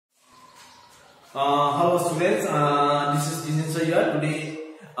Hello students, this is here. Today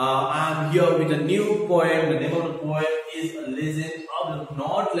I am here with a new poem. The name of the poem is A Legend of the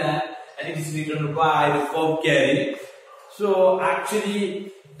Northland and it is written by the poet Gary. So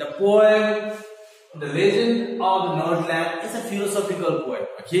actually the poem The Legend of the Northland is a philosophical poem.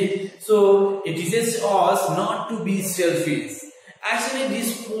 Okay, so it teaches us not to be selfish. Actually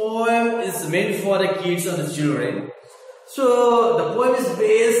this poem is meant for the kids and the children. So the poem is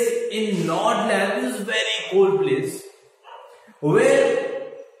based in Northland, which is a very cold place,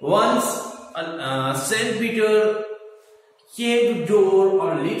 where once Saint Peter came to door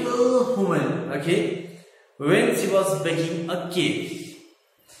of a little woman, okay, when she was baking a cake,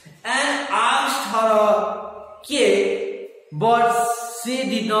 and asked her a cake, but she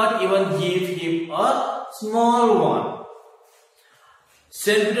did not even give him a small one.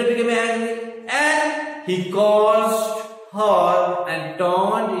 Saint Peter became angry and he caused her and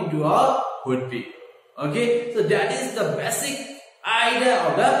turned into a woodpecker. Okay, so that is the basic idea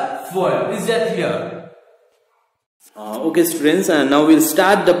of the poem. Is that clear? Okay students, and now we'll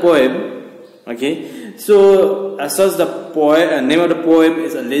start the poem. Okay, so as such the poem, name of the poem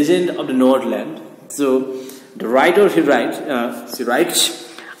is A Legend of the Northland. So the writer she writes,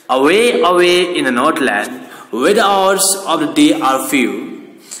 away, away in the Northland, where the hours of the day are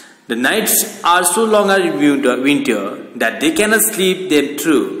few, the nights are so long in winter that they cannot sleep them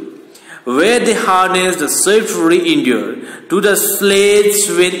through, where they harness the swift reindeer to the sledge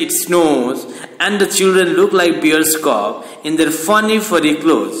when it snows, and the children look like bear's cub in their funny furry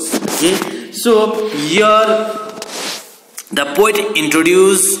clothes. Okay, so here the poet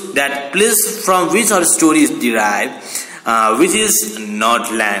introduced that place from which our story is derived, which is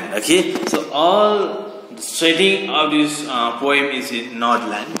Northland. Okay, so all the setting of this poem is in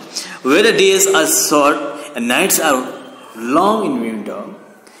Northland, where the days are short and nights are long in winter.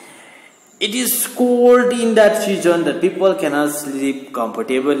 It is cold in that season that people cannot sleep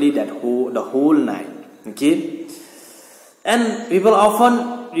comfortably the whole night. Okay, and people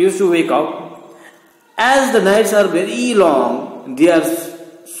often used to wake up as the nights are very long. They are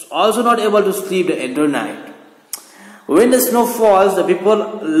also not able to sleep the entire night. When the snow falls, the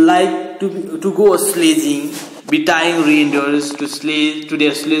people like to go sledging, be tying reindeers to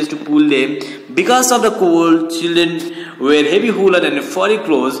their sleighs to pull them. Because of the cold, children wear heavy woolen and furry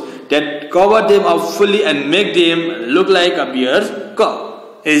clothes that cover them up fully and make them look like a bear's cub.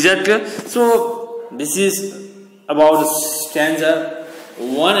 Is that clear? So this is about stanza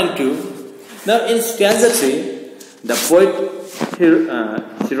 1 and 2. Now in stanza 3, the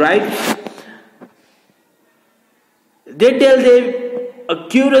poet she writes, they tell them a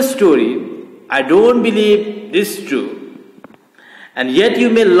curious story. I don't believe this is true, and yet you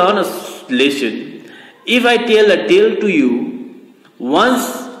may learn a lesson if I tell a tale to you.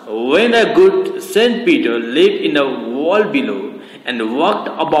 Once when a good Saint Peter lived in a wall below and walked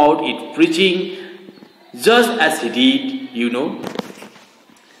about it preaching, just as he did, you know.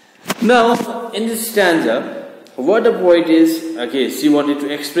 Now in this stanza, what the poet is, okay, she wanted to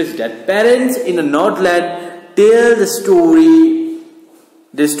express that parents in the Northland tell the story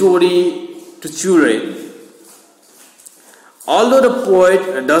to children. Although the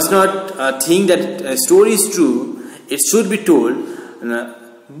poet does not think that a story is true, it should be told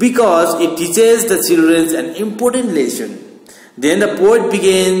because it teaches the children an important lesson. Then the poet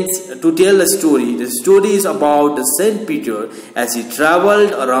begins to tell the story. The story is about the Saint Peter as he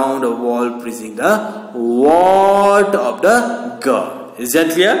traveled around the world preaching the word of the God. Is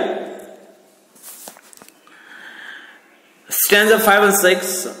that clear? Stanza 5 and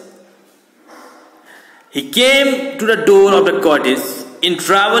 6. He came to the door of the cottage in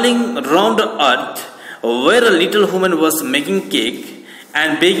traveling around the earth, where a little woman was making cake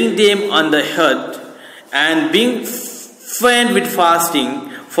and baking them on the hearth, and being faint with fasting,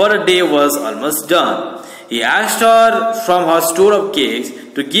 for the day was almost done. He asked her from her store of cakes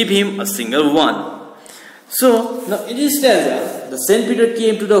to give him a single one. So now in this stanza, the Saint Peter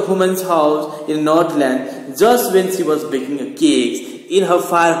came to the woman's house in Northland just when she was baking a cake in her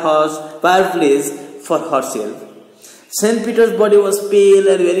fireplace for herself. Saint Peter's body was pale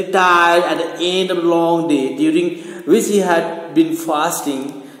and very tired at the end of a long day, during which he had been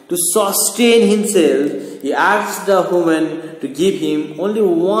fasting. To sustain himself, he asked the woman to give him only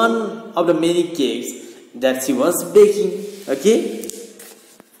one of the many cakes that she was baking. Okay?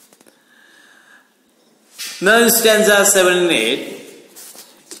 Now in stanza 7 and 8,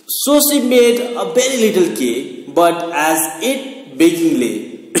 so she made a very little cake, but as it baking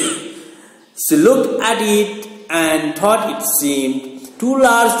lay, she looked at it and thought it seemed too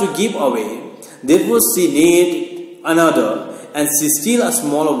large to give away. Therefore she made another, and she still a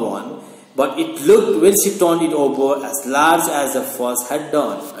smaller one, but it looked when she turned it over as large as the first had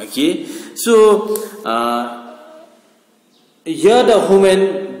done. Okay, so here the woman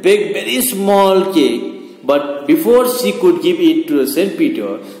baked very small cake, but before she could give it to Saint Peter,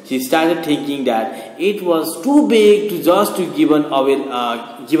 she started thinking that it was too big to just to given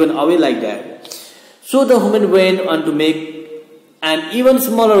away like that. So the woman went on to make an even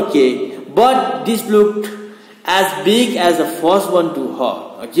smaller cake, but this looked as big as the first one to her.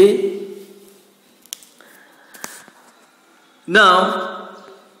 Okay. Now,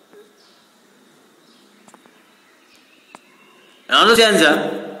 another stanza.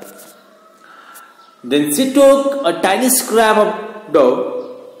 Then she took a tiny scrap of dough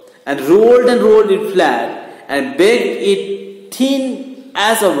and rolled it flat and baked it thin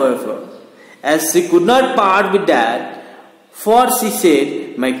as a wafer. As she could not part with that, for she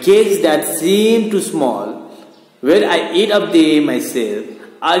said, "My cakes that seem too small, when I eat up them myself,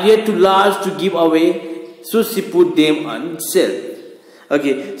 are yet too large to give away." So she put them on shelf.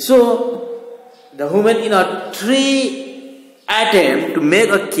 Okay, so the woman in a three attempt to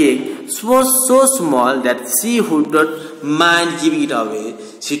make a cake was so small that she would not mind giving it away.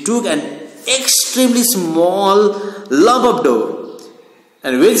 She took an extremely small lump of dough,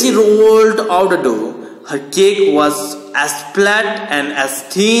 and when she rolled out the dough, her cake was as flat and as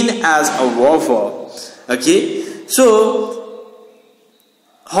thin as a wafer. Okay, so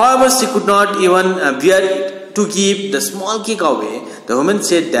however, she could not even bear it to give the small cake away. The woman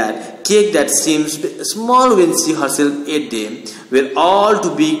said that cake that seems small when she herself ate them were all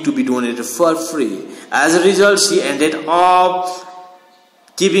too big to be donated for free. As a result, she ended up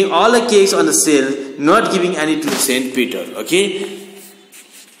keeping all the cakes on the shelf, not giving any to Saint Peter. Okay.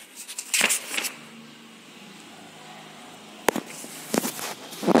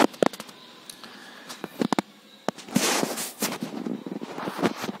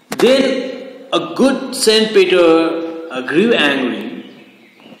 Then a good Saint Peter grew angry,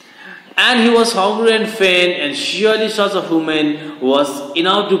 and he was hungry and faint, and surely such a woman was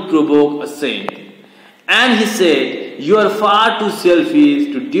enough to provoke a saint. And he said, "You are far too selfish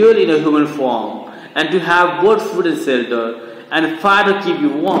to deal in a human form, and to have both food and shelter, and fire to keep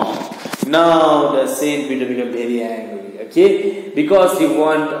you warm." Now the Saint Peter became very angry, okay, because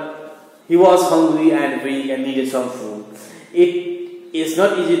he was hungry and weak and needed some food. It's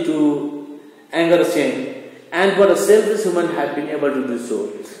not easy to anger a saint, and but a selfish woman had been able to do so.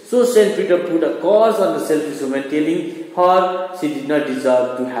 So Saint Peter put a curse on the selfish woman, telling her she did not deserve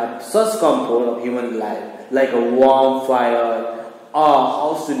to have such comfort of human life, like a warm fire, a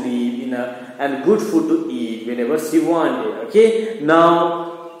house to live in, and good food to eat whenever she wanted. Okay, now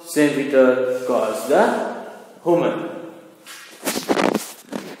Saint Peter cursed the woman.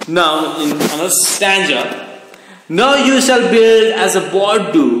 Now in another stanza. "Now you shall build as a bird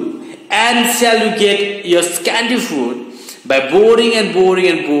do, and shall you get your scanty food by boring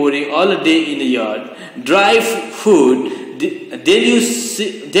all the day in the yard. Dry food."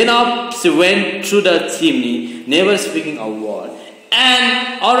 Then up she went through the chimney, never speaking a word. And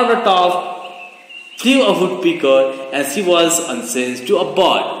out of the top flew a woodpecker, and she was unchanged to a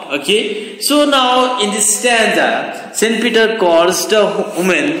bird. Okay, so now in this stanza, Saint Peter calls the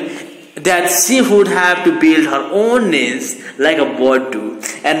woman that she would have to build her own nest like a bird do,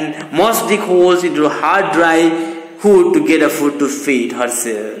 and must dig holes into hard dry wood to get a food to feed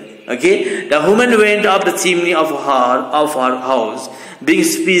herself. Okay, the woman went up the chimney of her house, being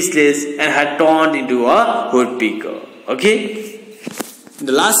speechless, and had turned into a woodpecker. Okay,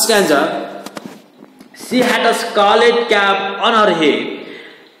 the last stanza. She had a scarlet cap on her head,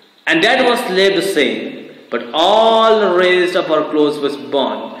 and that was left the same, but all the rest of her clothes was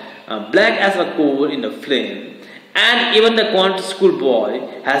burned, black as a coal in the flame. And even the country school boy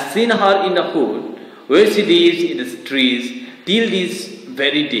has seen her in the hood, where she lives in the trees till this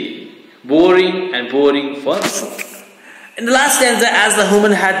very day, boring for food. In the last stanza, as the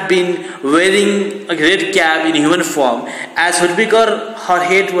woman had been wearing a red cap in human form, as woodpecker, her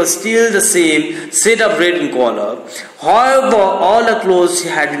head was still the same shade of red in color. However, all the clothes she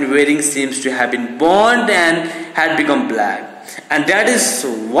had been wearing seems to have been burned and had become black. And that is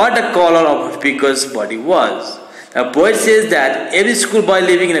what the color of woodpecker's body was. The poet says that every schoolboy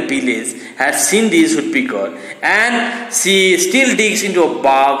living in a village had seen this woodpecker, and she still digs into a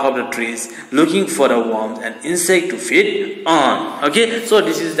bark of the trees looking for a worm and insect to feed on. Okay, so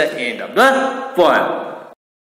this is the end of the poem.